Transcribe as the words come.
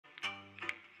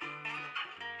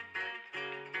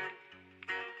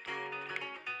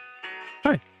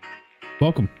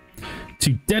Welcome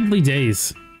to Deadly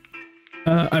Days,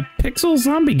 a pixel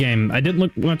zombie game. I didn't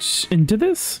look much into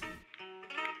this.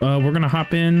 We're gonna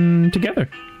hop in together.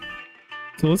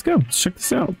 So let's go. Let's check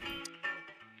this out.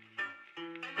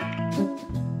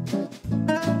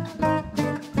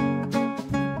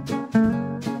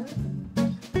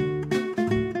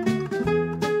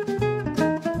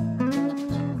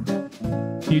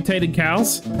 Mutated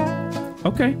cows?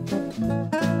 Okay.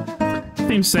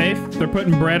 Seems safe. They're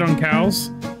putting bread on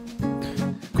cows.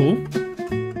 Cool.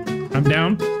 I'm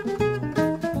down.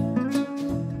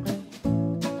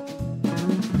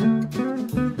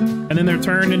 And then they're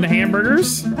turned into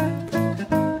hamburgers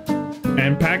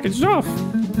and packaged off.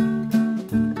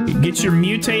 Get your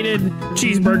mutated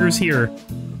cheeseburgers here.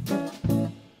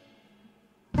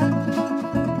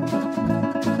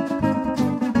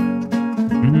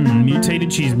 Mutated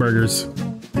cheeseburgers.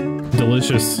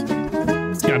 Delicious.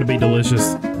 It's gotta be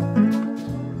delicious.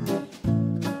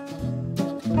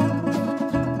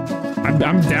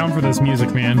 I'm down for this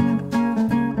music, man.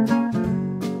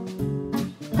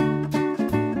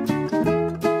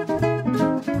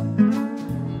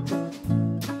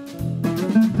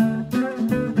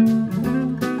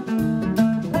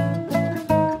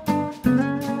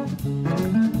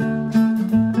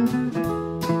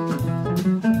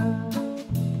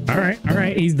 All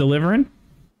right, he's delivering.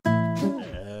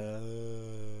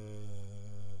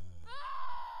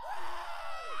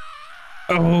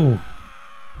 Oh.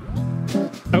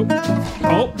 Oh.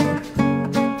 Oh.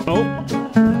 Oh.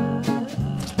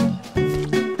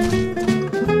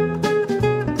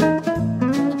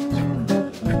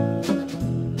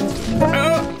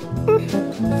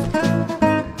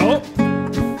 Oh.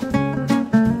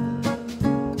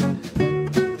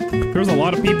 There's a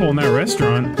lot of people in that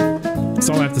restaurant. That's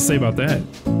all I have to say about that.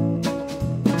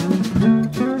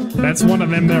 That's one of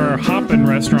them that are hopping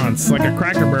restaurants, like a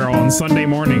Cracker Barrel on Sunday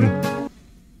morning. That's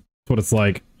what it's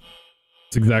like.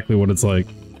 It's exactly what it's like.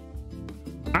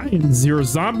 I am your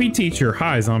zombie teacher.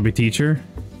 Hi, zombie teacher.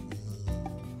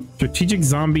 Strategic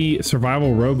zombie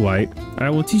survival roguelite. I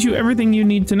will teach you everything you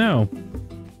need to know.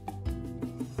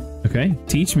 Okay,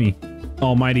 teach me,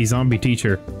 almighty zombie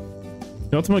teacher.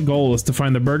 The ultimate goal is to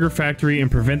find the burger factory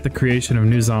and prevent the creation of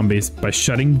new zombies by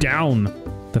shutting down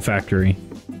the factory.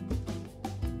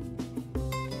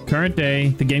 Current day,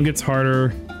 the game gets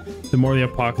harder the more the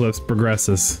apocalypse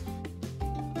progresses.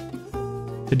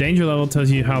 The danger level tells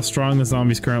you how strong the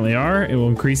zombies currently are. It will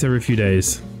increase every few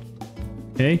days.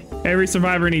 Okay, every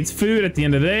survivor needs food at the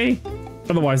end of the day,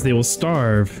 otherwise they will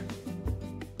starve.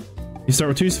 You start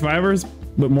with 2 survivors,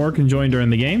 but more can join during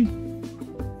the game.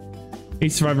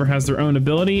 Each survivor has their own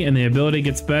ability, and the ability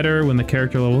gets better when the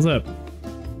character levels up.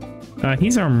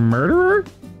 He's our murderer?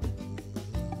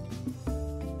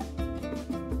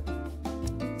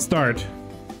 Start.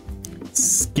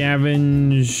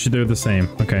 Scavenge. They're the same.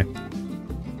 Okay.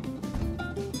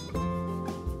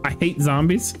 I hate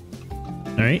zombies.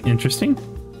 Alright, interesting.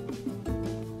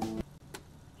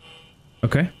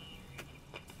 Okay.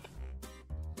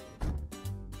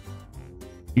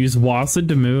 Use WASD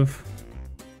to move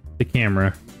the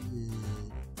camera.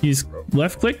 Use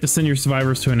left click to send your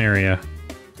survivors to an area.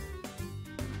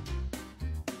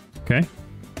 Okay.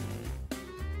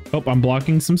 Oh, I'm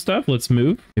blocking some stuff. Let's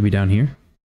move. Maybe down here.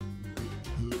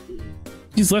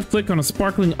 Use left click on a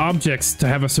sparkling objects to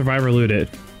have a survivor loot it.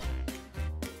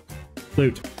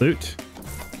 Loot. Loot.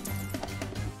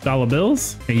 Dollar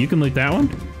bills. Hey, you can loot that one.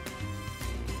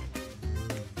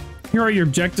 Here are your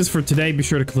objectives for today. Be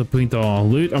sure to complete all.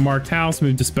 Loot a marked house.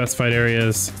 Move to specified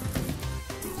areas.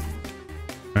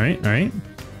 Alright, alright.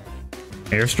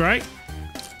 Airstrike?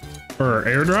 Or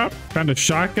airdrop? Found a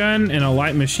shotgun and a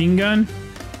light machine gun.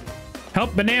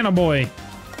 Help Banana Boy.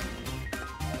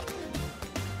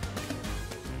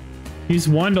 Use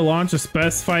 1 to launch a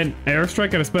specified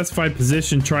airstrike at a specified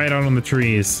position. Try it out on the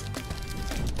trees.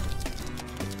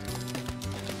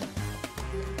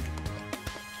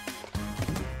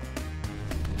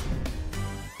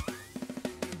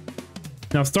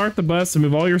 Now start the bus and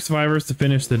move all your survivors to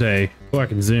finish the day. Oh, I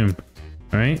can zoom.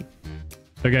 All right.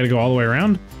 I gotta go all the way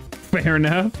around. Fair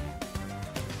enough.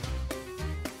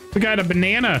 We got a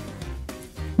banana.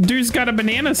 Dude's got a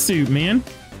banana suit, man.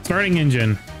 Starting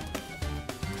engine.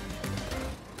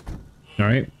 All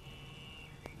right.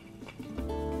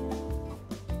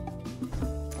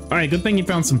 All right, good thing you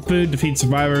found some food to feed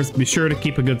survivors. Be sure to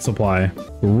keep a good supply.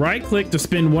 Right click to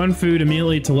spend 1 food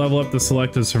immediately to level up the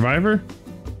selected survivor.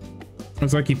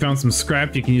 Looks like you found some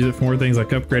scrap. You can use it for more things like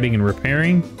upgrading and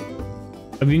repairing.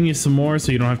 I've given you some more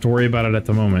so you don't have to worry about it at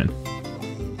the moment.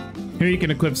 Here you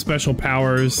can equip special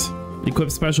powers.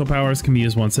 Equip special powers can be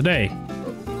used once a day.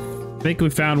 I think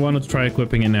we found one. Let's try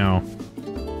equipping it now.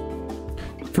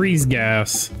 Freeze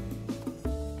gas.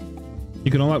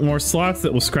 You can unlock more slots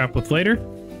that will scrap with later.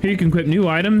 Here you can equip new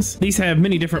items. These have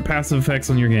many different passive effects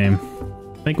on your game.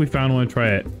 I think we found one. Try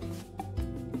it.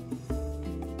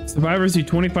 Survivors do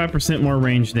 25% more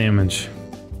range damage.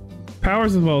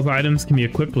 Powers as well as items can be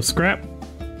equipped with scrap.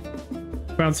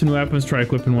 Found some new weapons. Try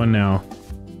equipping one now.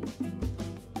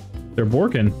 They're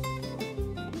working.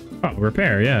 Oh,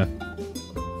 repair, yeah.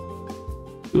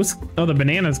 Oh, the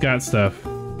banana's got stuff.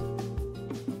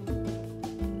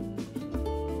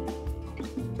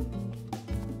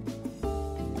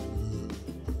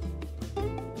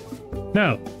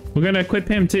 No, we're gonna equip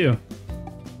him too.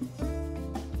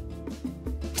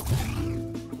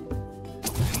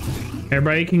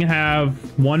 Everybody can have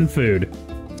one food.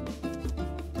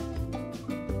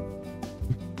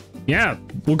 Yeah,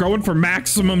 we're going for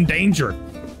maximum danger.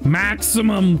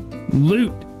 Maximum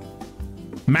loot.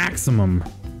 Maximum.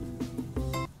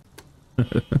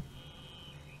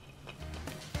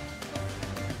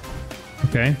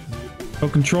 Okay.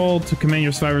 Hold control to command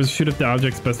your survivors to shoot at the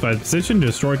object specified position to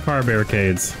destroy car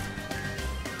barricades.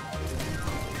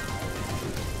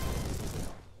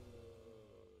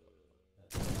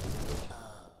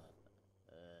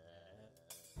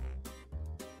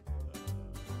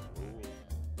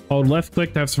 Hold left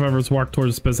click to have survivors walk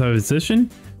towards a specified position.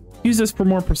 Use this for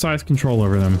more precise control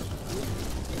over them.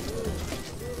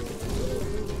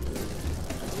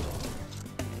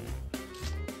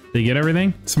 Did you get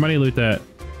everything? Somebody loot that.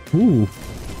 Ooh.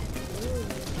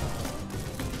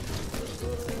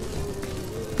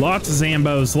 Lots of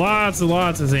Zambos. Lots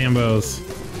of Zambos.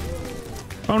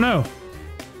 Oh no.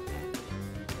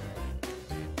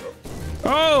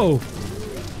 Oh!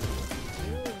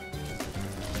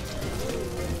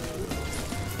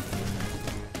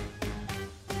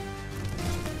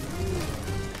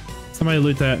 Somebody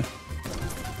loot that.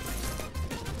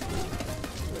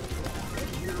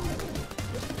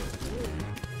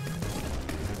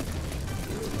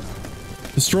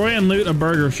 Destroy and loot a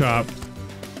burger shop.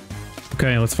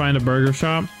 Okay, let's find a burger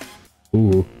shop.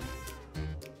 Ooh.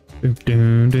 Dun,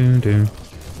 dun, dun, dun.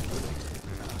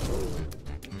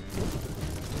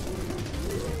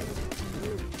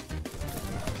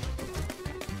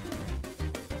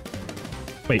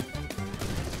 Wait.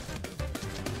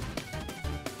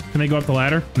 Can they go up the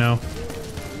ladder? No.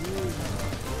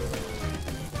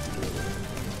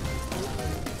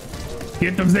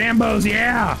 Get them Zambos,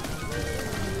 yeah!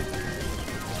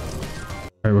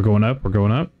 Alright, we're going up, we're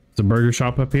going up. There's a burger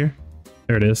shop up here.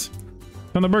 There it is.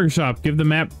 Found the burger shop. Give the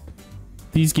map.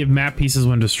 These give map pieces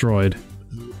when destroyed.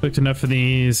 Clicked enough for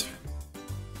these.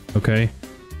 Okay.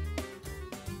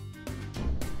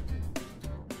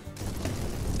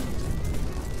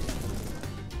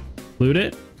 Loot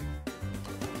it.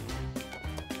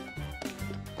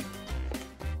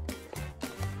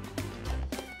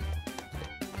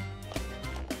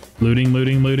 Looting,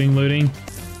 looting, looting, looting.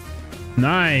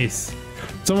 Nice.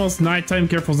 It's almost nighttime.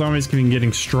 Careful, zombies can be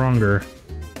getting stronger.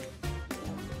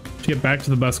 Let's get back to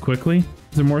the bus quickly.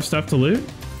 Is there more stuff to loot?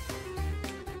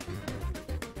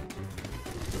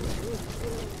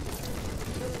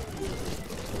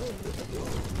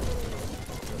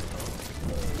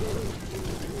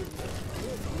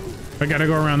 I gotta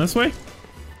go around this way?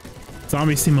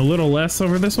 Zombies seem a little less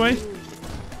over this way.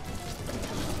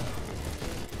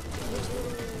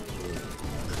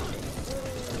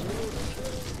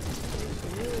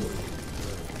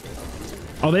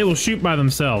 Oh, they will shoot by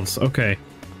themselves. Okay.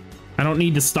 I don't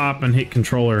need to stop and hit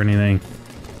control or anything.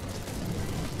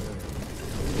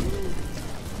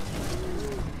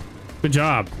 Good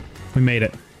job. We made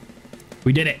it.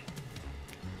 We did it.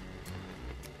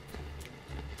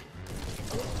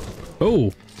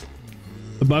 Oh.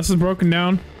 The bus is broken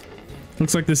down.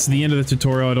 Looks like this is the end of the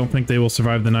tutorial. I don't think they will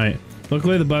survive the night.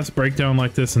 Luckily, the bus break down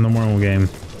like this in the normal game.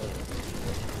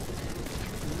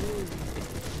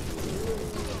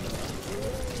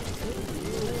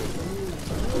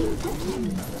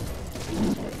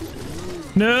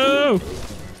 No!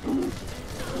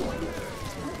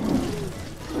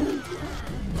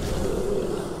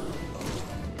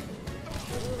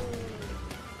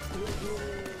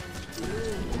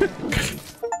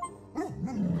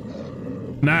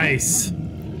 Nice.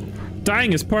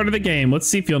 Dying is part of the game. Let's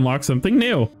see if you unlock something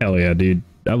new. Hell yeah, dude.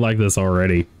 I like this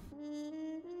already.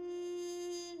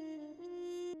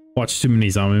 Watched too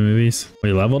many zombie movies.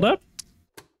 We leveled up?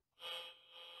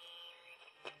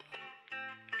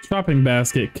 Shopping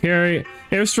basket. Carry.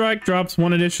 Airstrike drops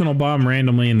one additional bomb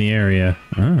randomly in the area.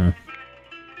 Ah.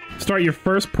 Start your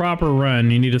first proper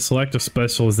run. You need to select a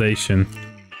specialization.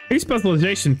 Each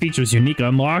specialization features unique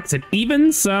unlocks and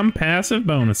even some passive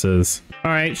bonuses.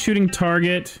 All right, shooting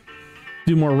target,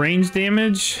 do more range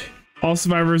damage. All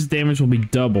survivors' damage will be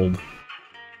doubled.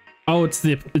 Oh, it's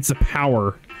a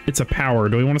power. It's a power.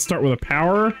 Do we want to start with a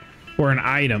power or an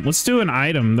item? Let's do an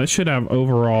item. That should have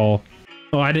overall.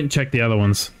 Oh, I didn't check the other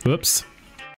ones. Whoops.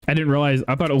 I didn't realize.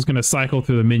 I thought it was going to cycle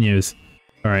through the menus.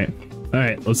 All right. All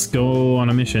right. Let's go on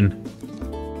a mission.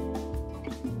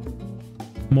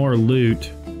 More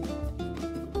loot.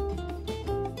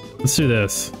 Let's do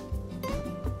this.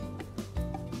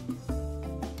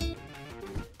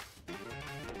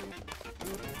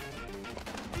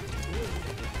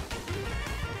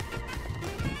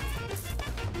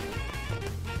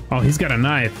 Oh, he's got a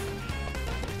knife.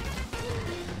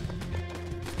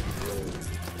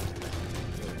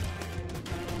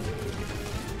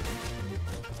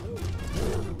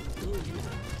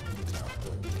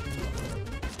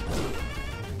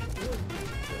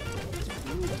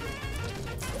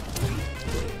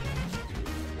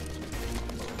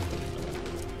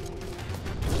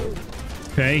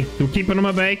 Okay, we're keeping him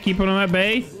at bay, keeping him at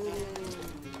bay.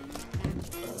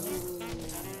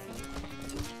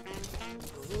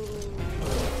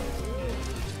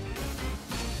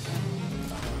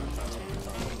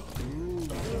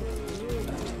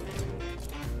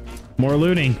 More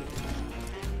looting.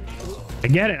 I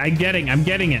get it, I'm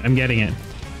getting it.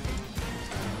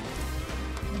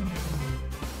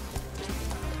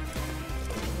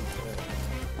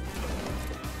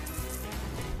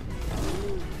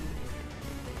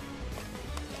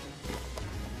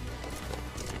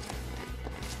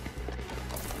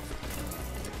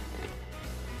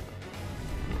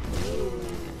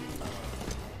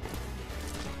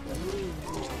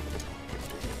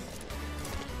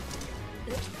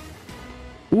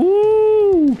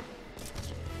 Ooh!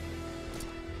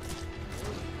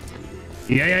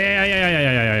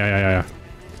 Yeah.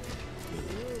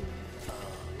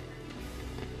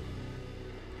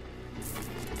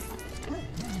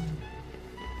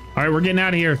 All right, we're getting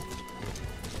out of here.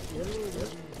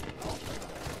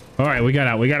 All right, we got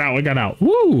out.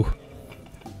 Woo!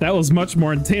 That was much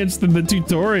more intense than the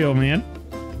tutorial, man.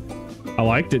 I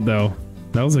liked it though.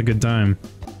 That was a good time.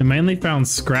 I mainly found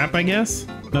scrap, I guess.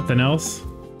 Nothing else.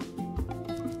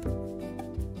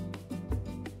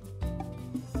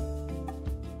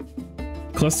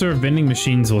 Cluster of vending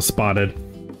machines was spotted.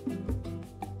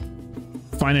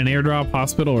 Find an airdrop,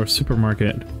 hospital, or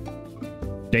supermarket.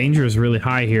 Danger is really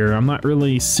high here. I'm not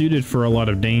really suited for a lot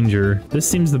of danger. This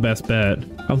seems the best bet.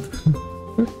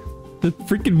 The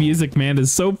freaking music, man,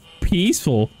 is so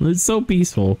peaceful. It's so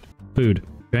peaceful. Food.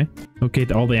 Okay. Okay,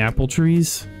 to all the apple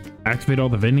trees. Activate all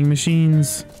the vending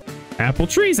machines. Apple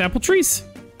trees, apple trees.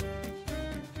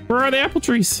 Where are the apple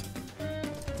trees?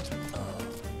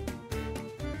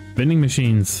 Vending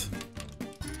machines.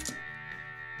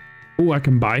 Oh, I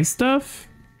can buy stuff?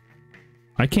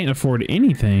 I can't afford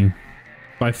anything.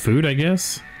 Buy food, I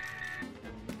guess.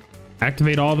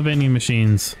 Activate all the vending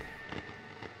machines.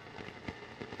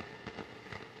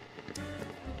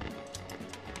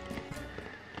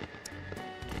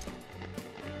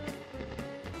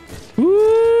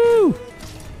 Woo!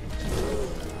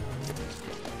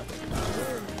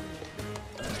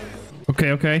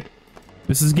 Okay.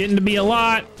 This is getting to be a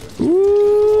lot.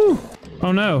 Ooh!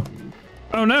 Oh no.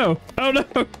 Oh no. Oh no.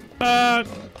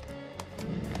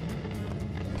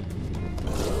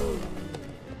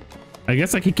 I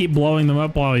guess I could keep blowing them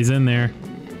up while he's in there.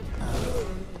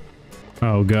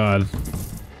 Oh god.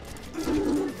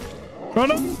 Oh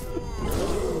no.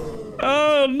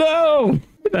 Oh no.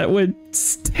 That went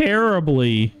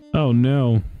terribly. Oh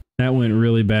no. That went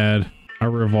really bad. Our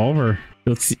revolver.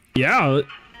 Let's see. Yeah.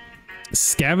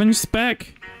 Scavenge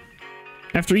spec.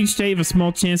 After each day, you have a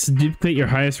small chance to duplicate your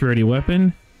highest rarity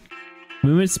weapon.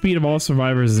 Movement speed of all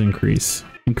survivors is increased.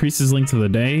 Increases length of the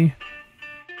day.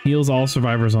 Heals all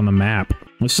survivors on the map.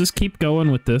 Let's just keep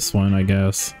going with this one, I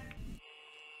guess.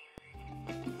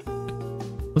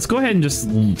 Let's go ahead and just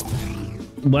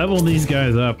level these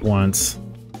guys up once.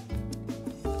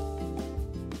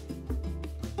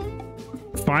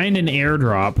 Find an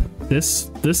airdrop.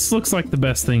 This looks like the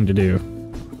best thing to do.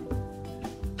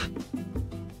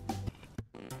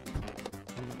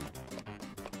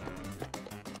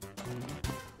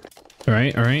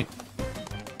 All right.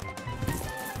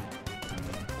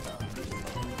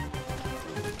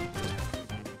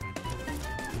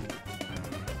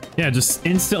 Yeah, just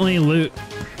instantly loot.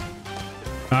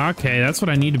 Okay, that's what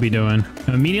I need to be doing.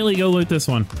 Immediately go loot this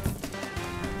one.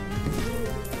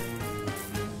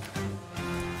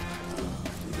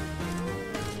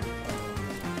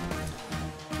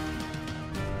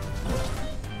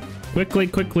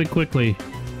 Quickly.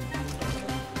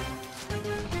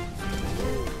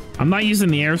 I'm not using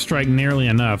the airstrike nearly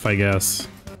enough, I guess.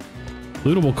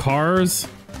 Lootable cars.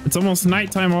 It's almost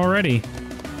nighttime already.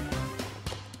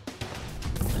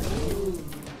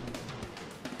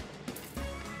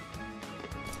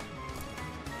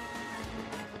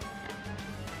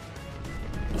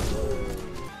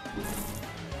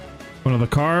 One of the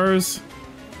cars.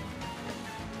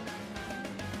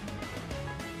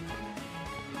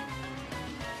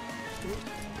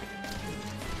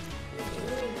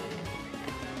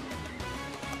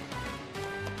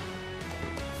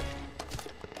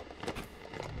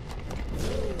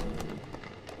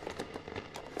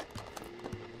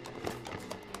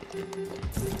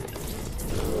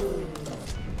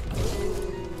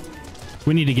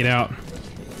 We need to get out.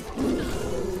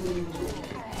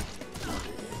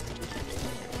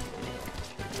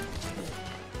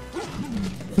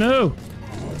 No!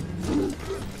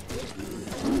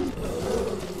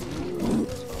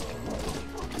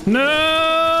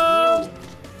 No!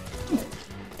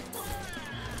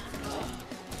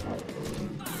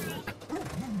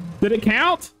 Did it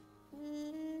count?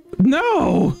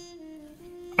 No!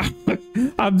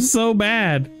 I'm so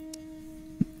bad.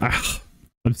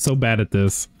 I'm so bad at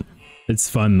this. It's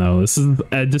fun though. This is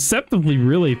deceptively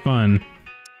really fun.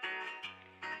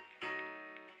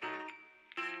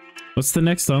 What's the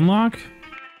next unlock?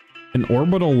 An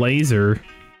orbital laser.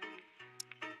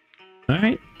 All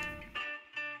right.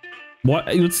 What?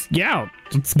 Let's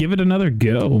give it another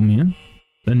go, man.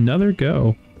 Another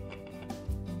go.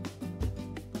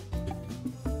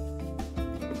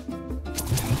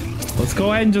 Let's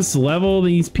go ahead and just level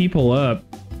these people up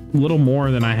a little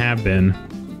more than I have been.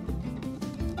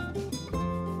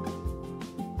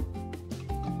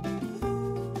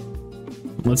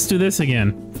 Let's do this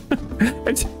again.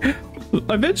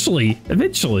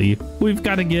 Eventually, we've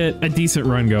got to get a decent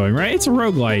run going, right? It's a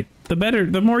roguelite.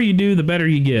 The more you do, the better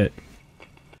you get.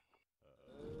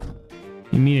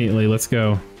 Immediately, let's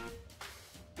go.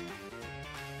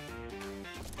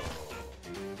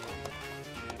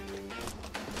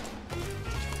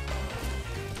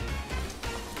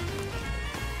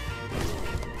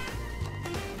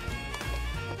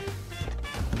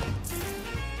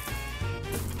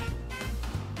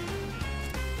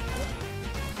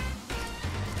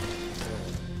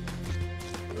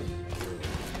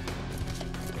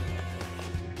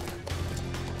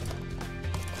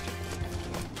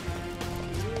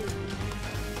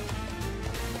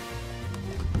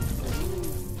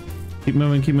 Keep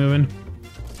moving, keep moving.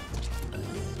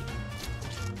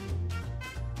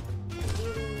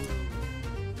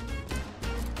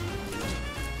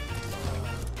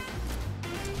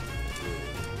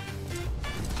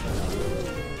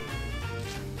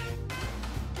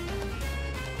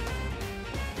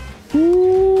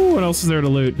 Ooh, what else is there to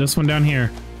loot? This one down here.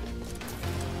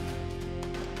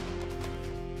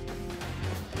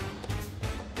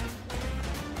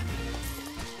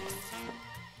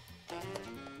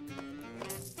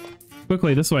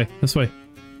 Quickly, this way, this way.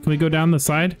 Can we go down the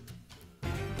side?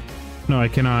 No, I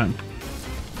cannot.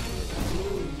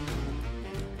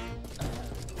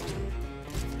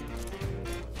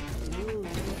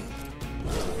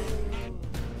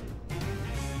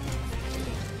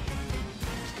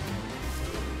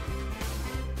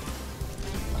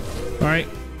 All right.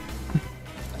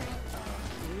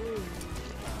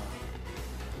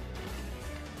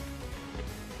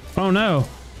 Oh no,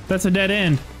 that's a dead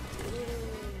end.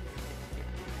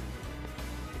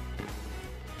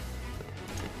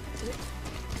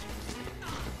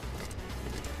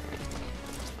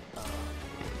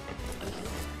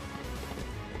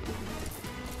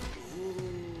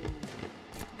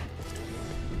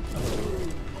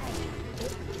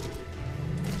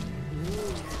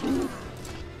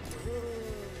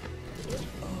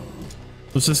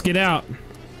 Let's just get out.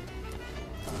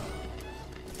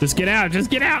 Just get out.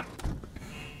 Just get out.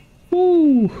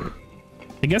 Woo.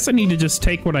 I guess I need to just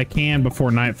take what I can before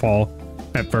nightfall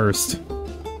at first,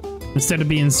 instead of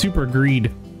being super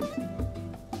greed.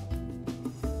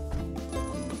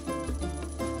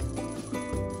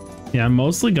 Yeah, I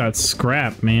mostly got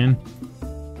scrap, man.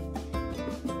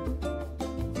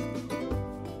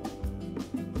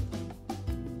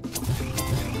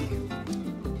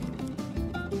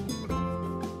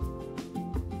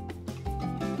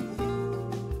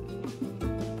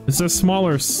 It's a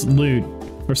smaller loot,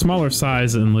 or smaller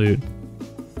size and loot.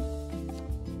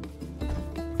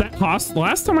 That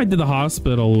last time I did the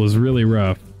hospital was really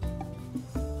rough.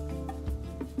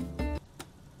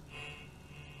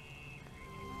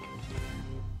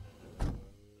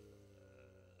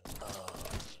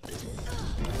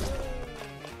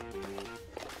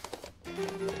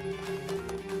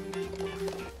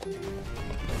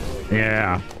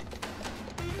 Yeah.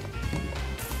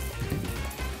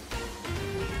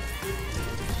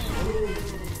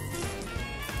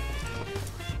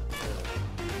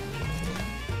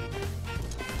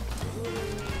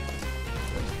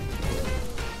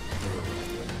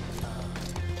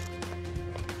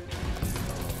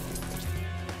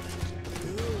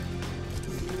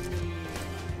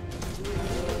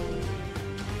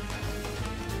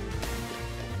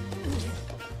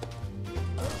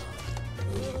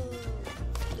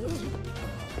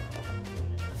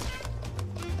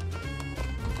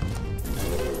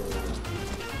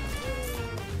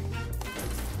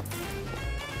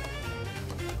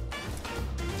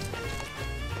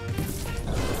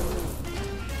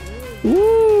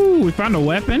 Ooh, we found a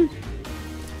weapon.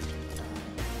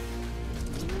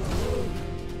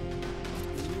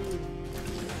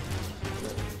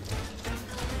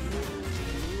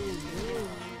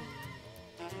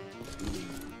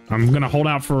 I'm gonna hold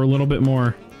out for a little bit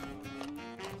more.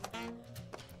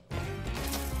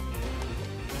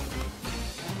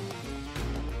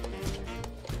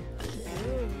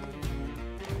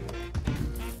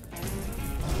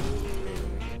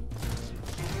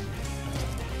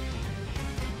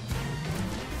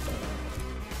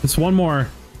 Just one more.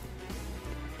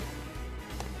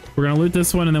 We're gonna loot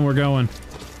this one and then we're going.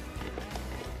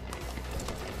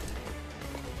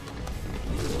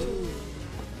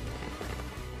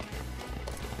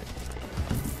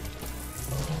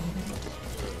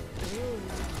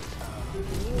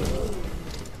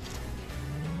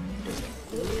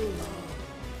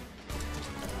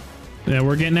 Yeah,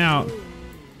 we're getting out.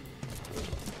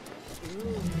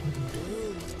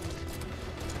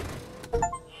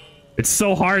 It's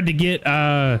so hard to get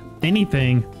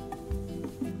anything.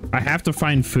 I have to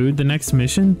find food the next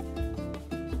mission.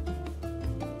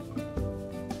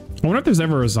 I wonder if there's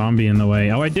ever a zombie in the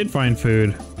way. Oh, I did find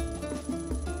food.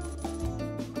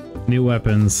 New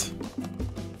weapons.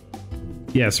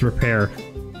 Yes, repair.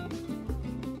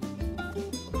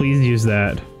 Please use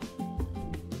that.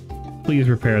 Please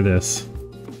repair this.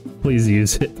 Please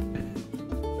use it.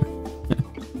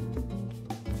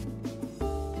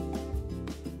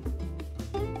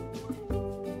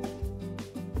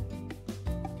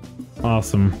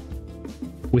 Awesome.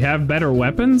 We have better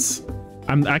weapons?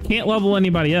 I can't level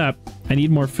anybody up. I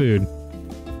need more food.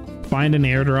 Find an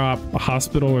airdrop, a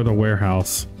hospital, or the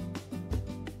warehouse.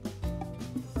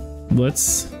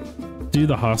 Let's do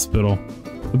the hospital.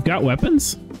 We've got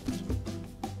weapons?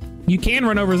 You can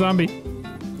run over a zombie.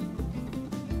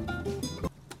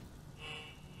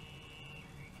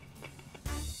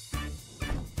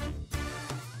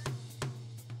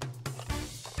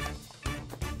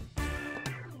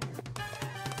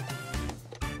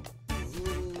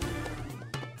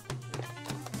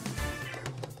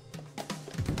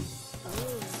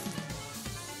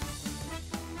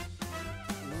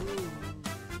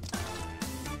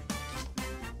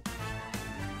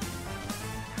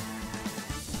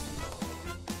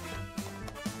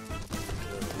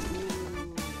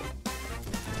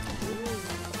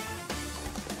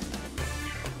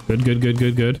 Good, good, good,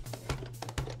 good, good.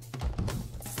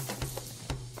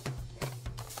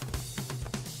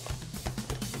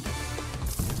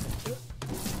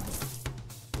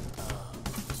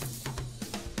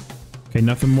 Okay,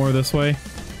 nothing more this way.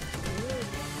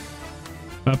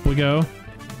 Up we go.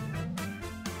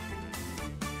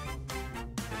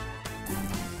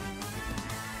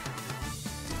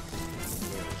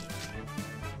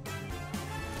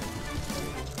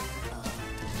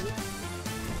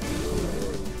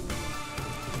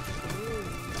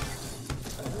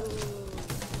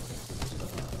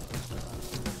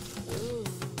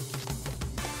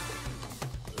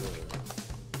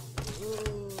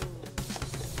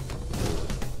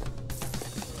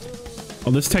 Oh,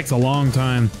 this takes a long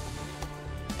time.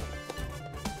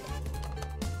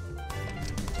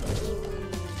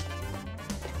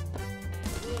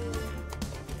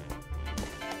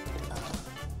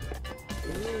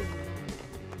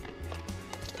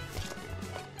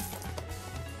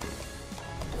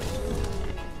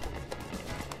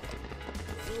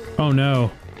 Oh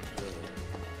no.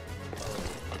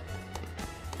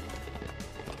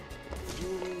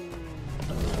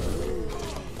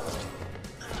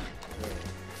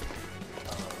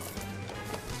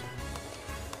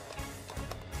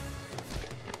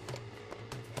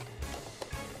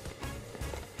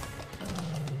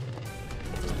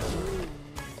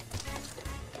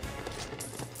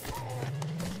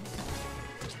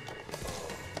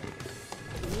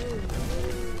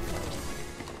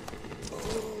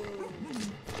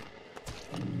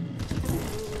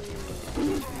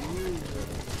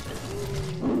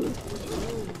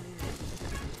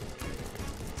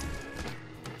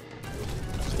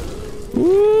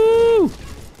 Woo!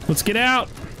 Let's get out.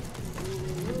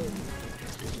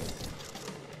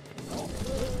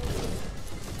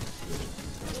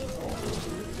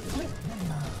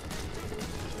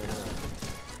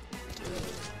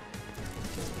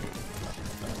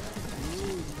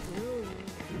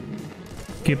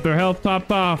 Keep their health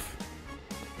topped off.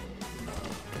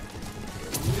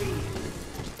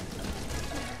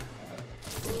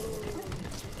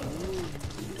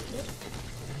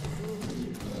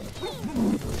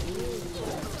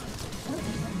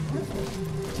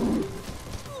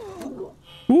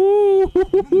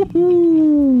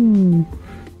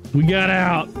 We got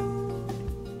out.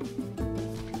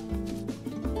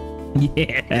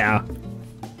 Yeah.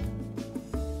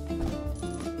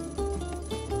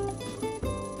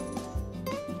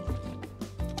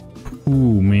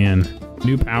 Ooh, man.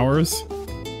 New powers.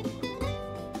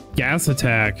 Gas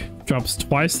attack. Drops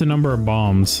twice the number of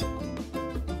bombs.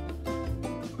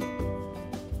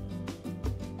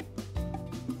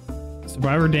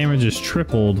 Survivor damage is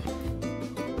tripled.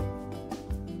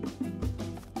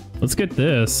 Let's get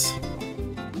this.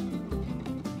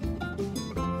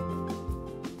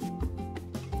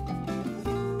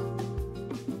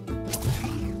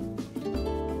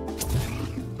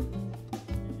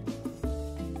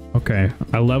 Okay,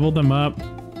 I leveled them up.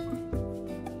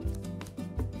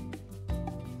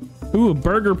 Ooh, a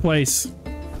burger place.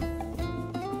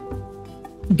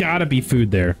 Gotta be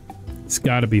food there. It's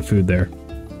gotta be food there.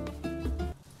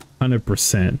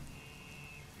 100%.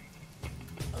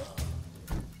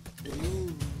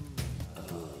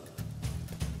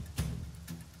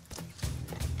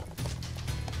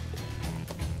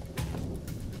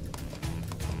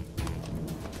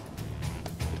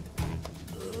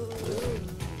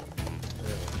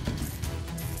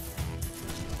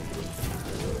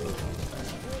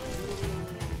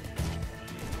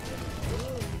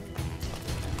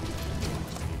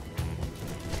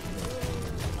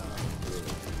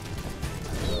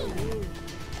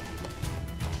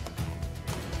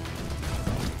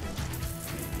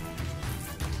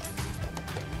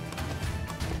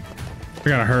 I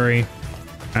gotta hurry.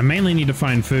 I mainly need to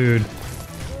find food.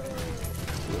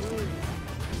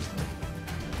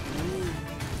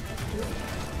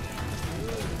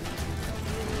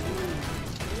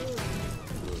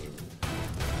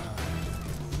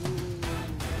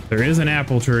 There is an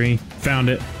apple tree. Found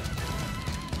it.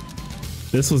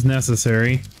 This was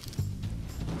necessary.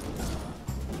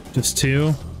 Just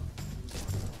two.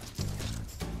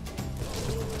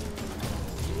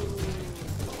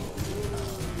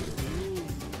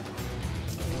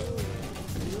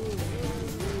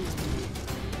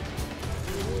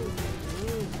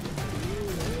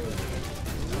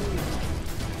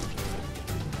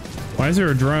 Why is there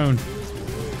a drone?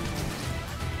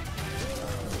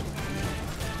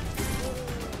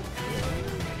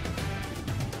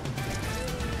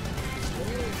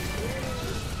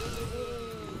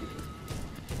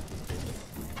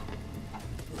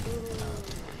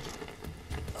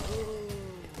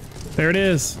 There it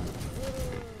is.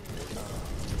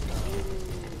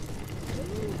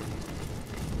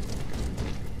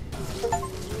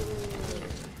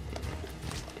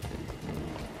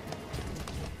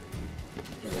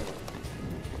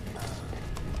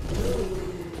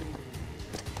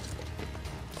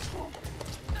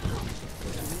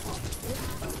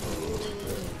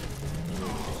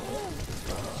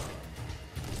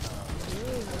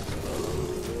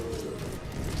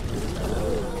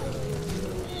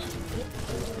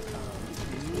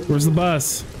 Where's the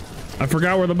bus? I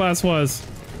forgot where the bus was.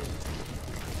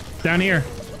 Down here.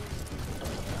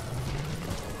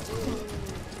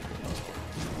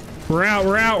 We're out,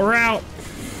 we're out, we're out.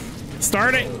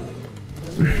 Start it.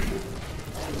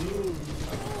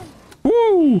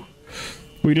 Woo!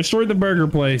 We destroyed the burger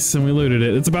place and we looted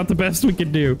it. It's about the best we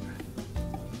could do.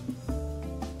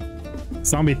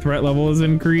 Zombie threat level is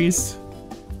increased.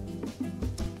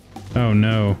 Oh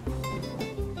no.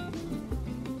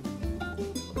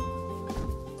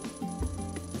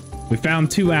 We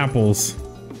found 2 apples.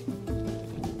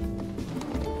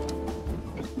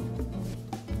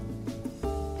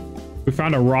 We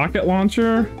found a rocket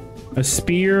launcher, a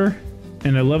spear,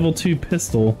 and a level 2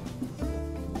 pistol.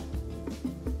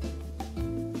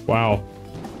 Wow.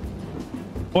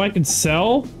 Oh, I can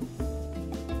sell?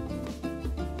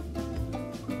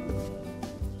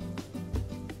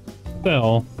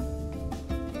 Sell.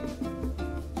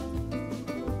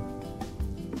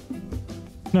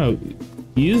 No.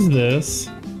 Use this.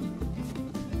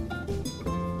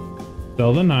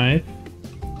 Sell the knife.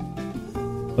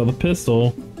 Sell the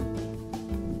pistol.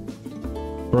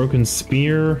 Broken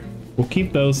spear. We'll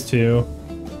keep those 2.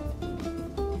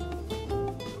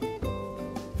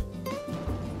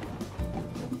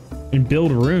 And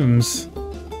build rooms.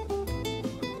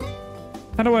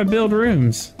 How do I build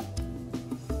rooms?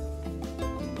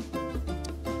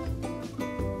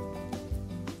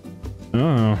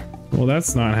 Oh, well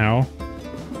that's not how.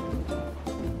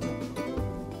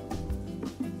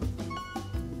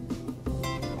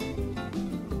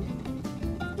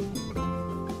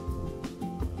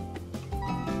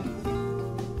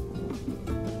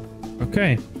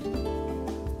 Okay.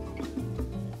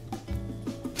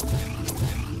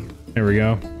 There we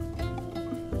go.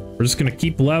 We're just gonna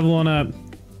keep leveling up.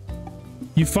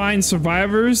 You find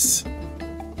survivors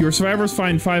Your survivors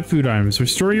find 5 food items.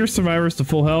 Restore your survivors to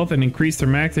full health and increase their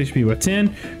max HP by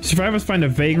 10. Survivors find a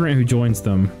vagrant who joins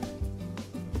them.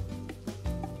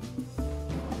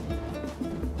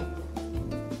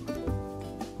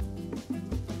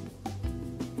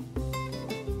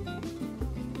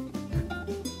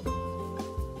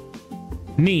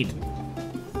 Neat.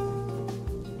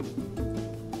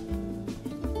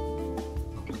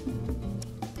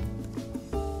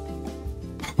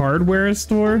 Hardware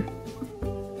store?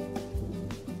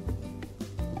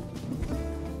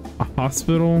 A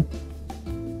hospital?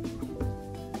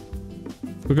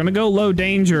 We're gonna go low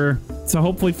danger to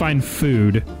hopefully find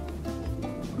food.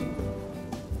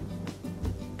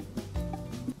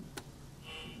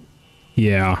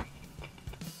 Yeah.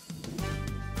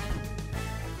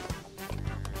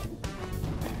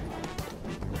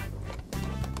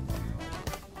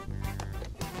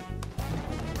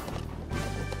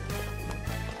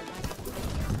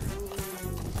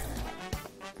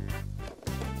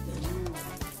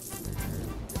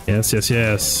 Yes, yes,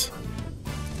 yes.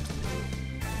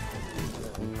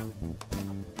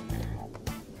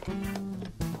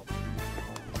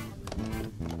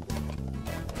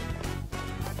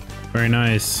 Very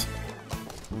nice.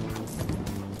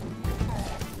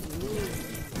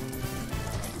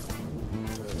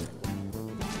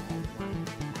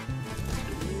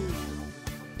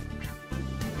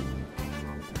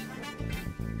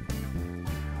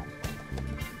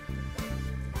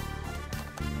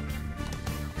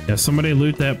 Yeah, somebody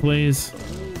loot that, please.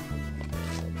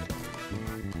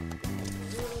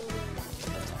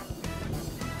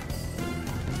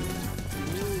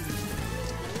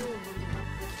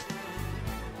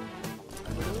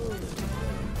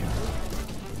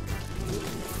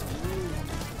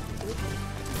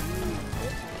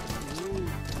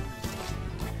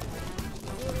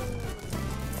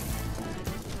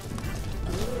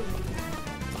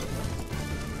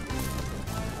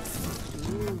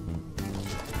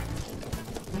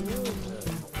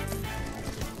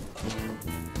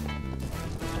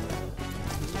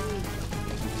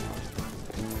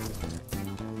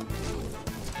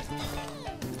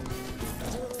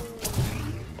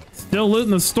 Still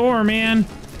looting the store, man.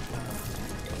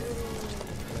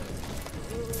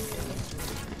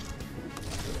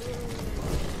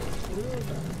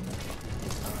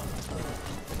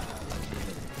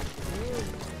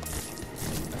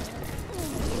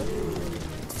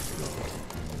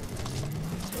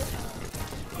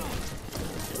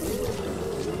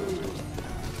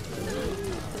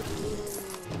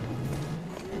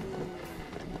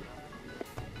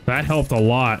 That helped a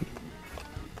lot.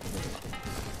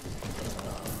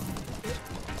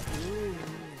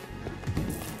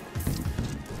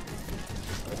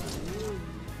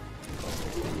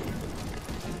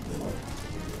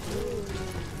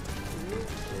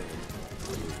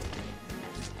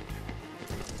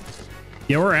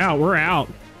 Yeah, we're out. We're out.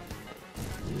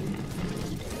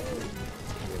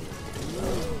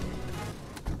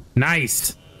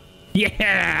 Nice.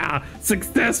 Yeah.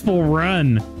 Successful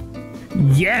run.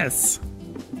 Yes.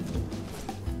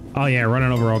 Oh, yeah.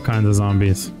 Running over all kinds of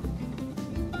zombies.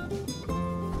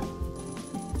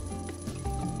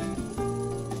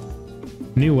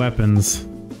 New weapons.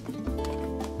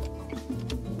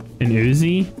 An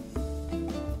Uzi.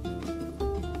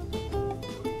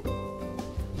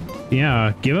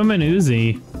 Yeah, give him an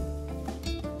Uzi.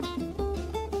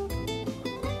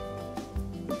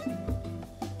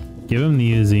 Give him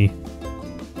the Uzi.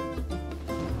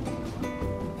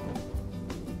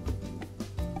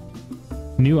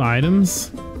 New items.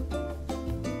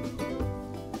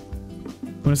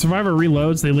 When a survivor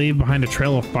reloads, they leave behind a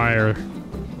trail of fire.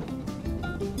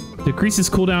 Decreases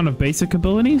cooldown of basic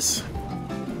abilities.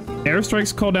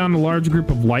 Airstrikes call down a large group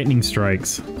of lightning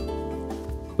strikes.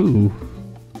 Ooh.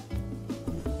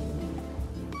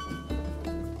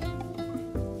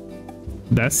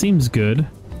 That seems good.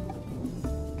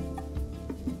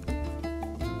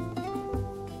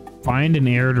 Find an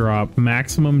airdrop,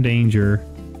 maximum danger,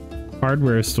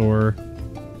 hardware store,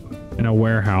 and a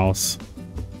warehouse.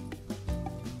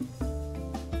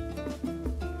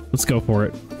 Let's go for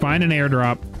it. Find an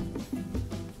airdrop.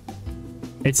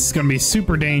 It's gonna be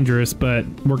super dangerous, but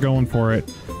we're going for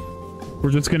it.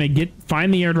 We're just gonna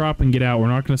find the airdrop and get out. We're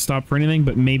not gonna stop for anything,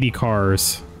 but maybe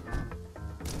cars.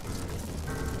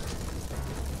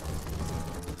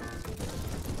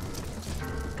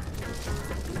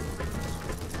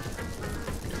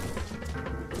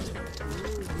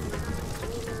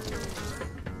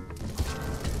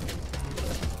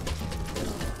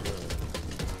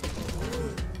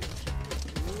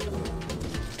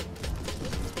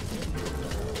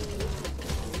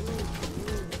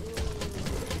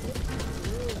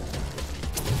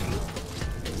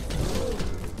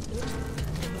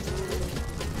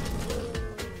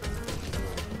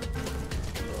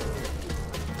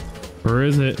 Or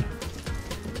is it?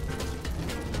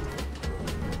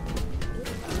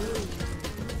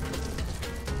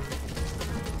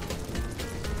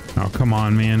 Oh, come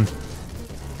on, man.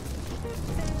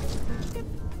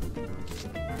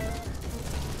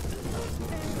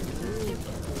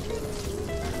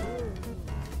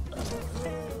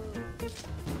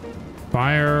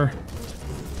 Fire.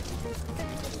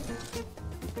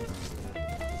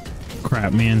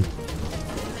 Crap, man.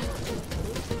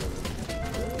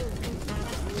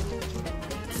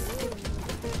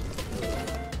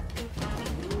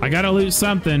 I gotta loot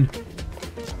something.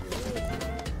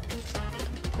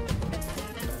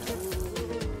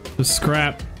 The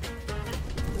scrap.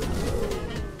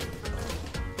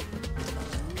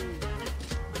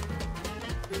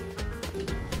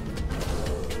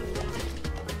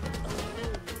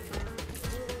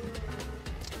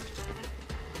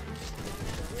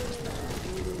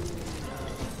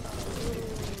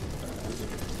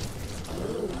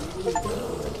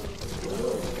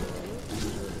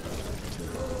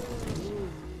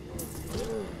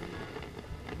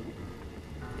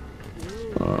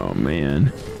 Oh,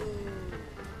 man.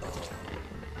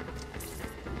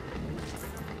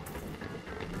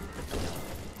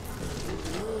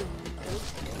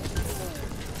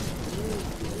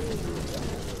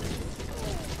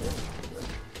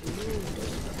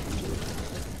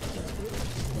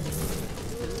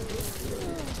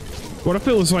 What if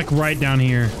it was like right down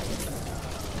here?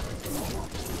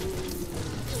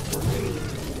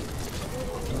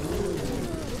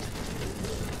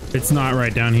 It's not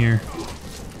right down here.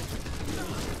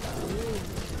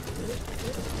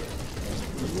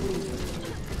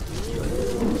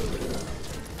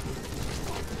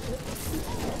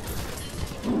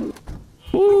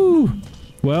 Woo!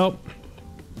 Well,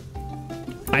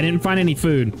 I didn't find any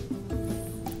food.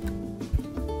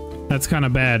 That's kind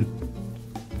of bad.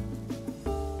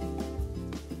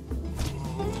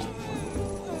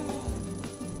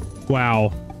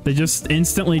 Wow. They just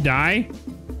instantly die?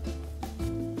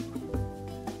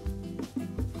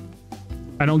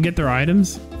 I don't get their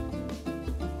items?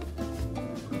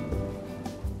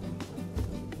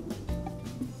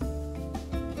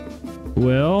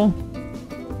 Well...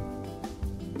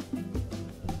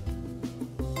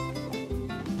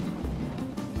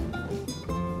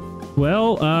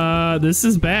 Well, this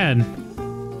is bad.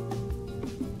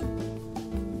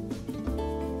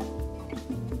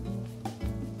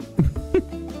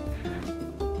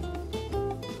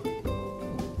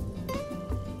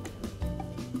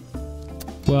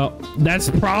 Well, that's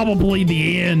probably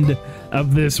the end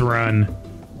of this run.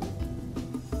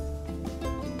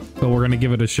 But we're gonna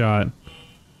give it a shot.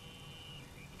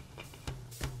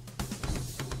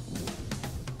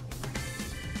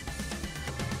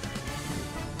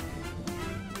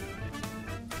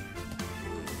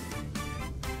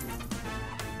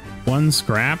 One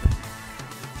scrap.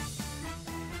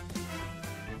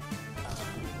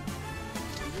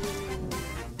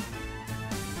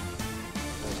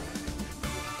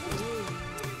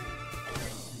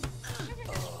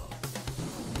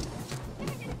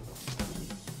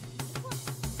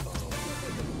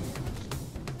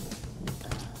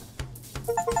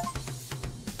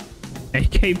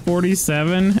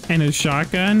 AK-47 and a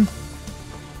shotgun?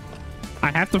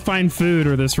 I have to find food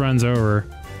or this runs over.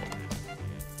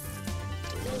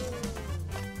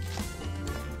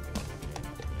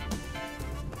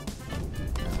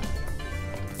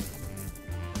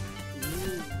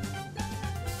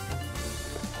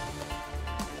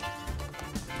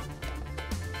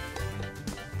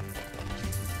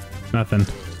 Nothing.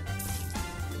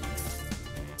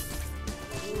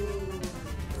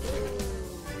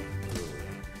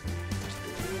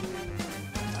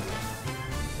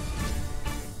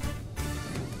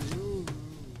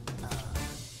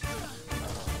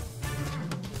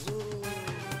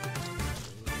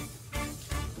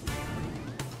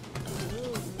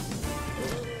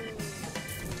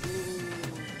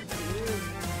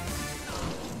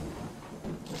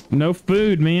 No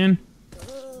food, man.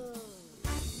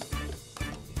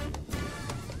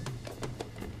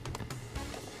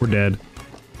 We're dead.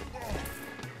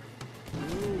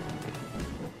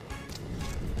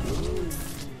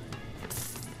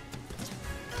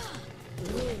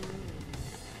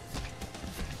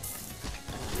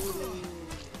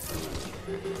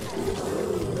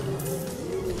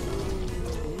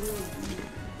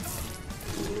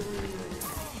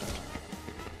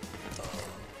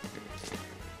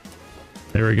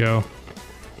 There we go.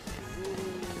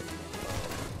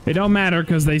 It don't matter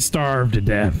because they starve to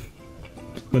death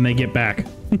when they get back.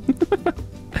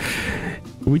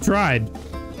 We tried.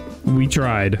 We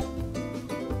tried.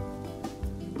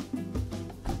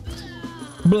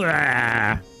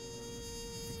 Blah.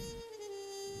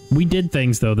 We did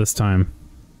things though this time.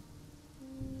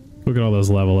 Look at all those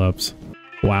level ups.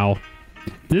 Wow.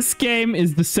 This game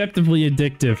is deceptively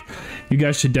addictive. You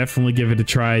guys should definitely give it a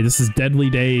try. This is Deadly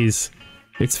Days.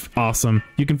 It's awesome.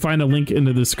 You can find a link in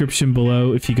the description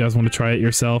below if you guys want to try it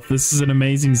yourself. This is an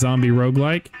amazing zombie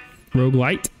roguelite.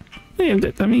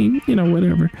 I mean, you know,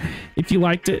 whatever. If you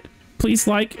liked it, please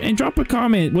like and drop a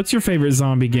comment. What's your favorite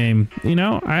zombie game? You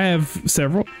know, I have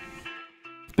several.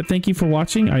 But thank you for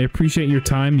watching. I appreciate your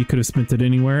time. You could have spent it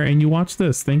anywhere, and you watched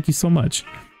this. Thank you so much.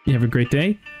 You have a great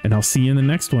day, and I'll see you in the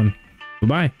next one.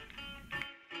 Bye-bye.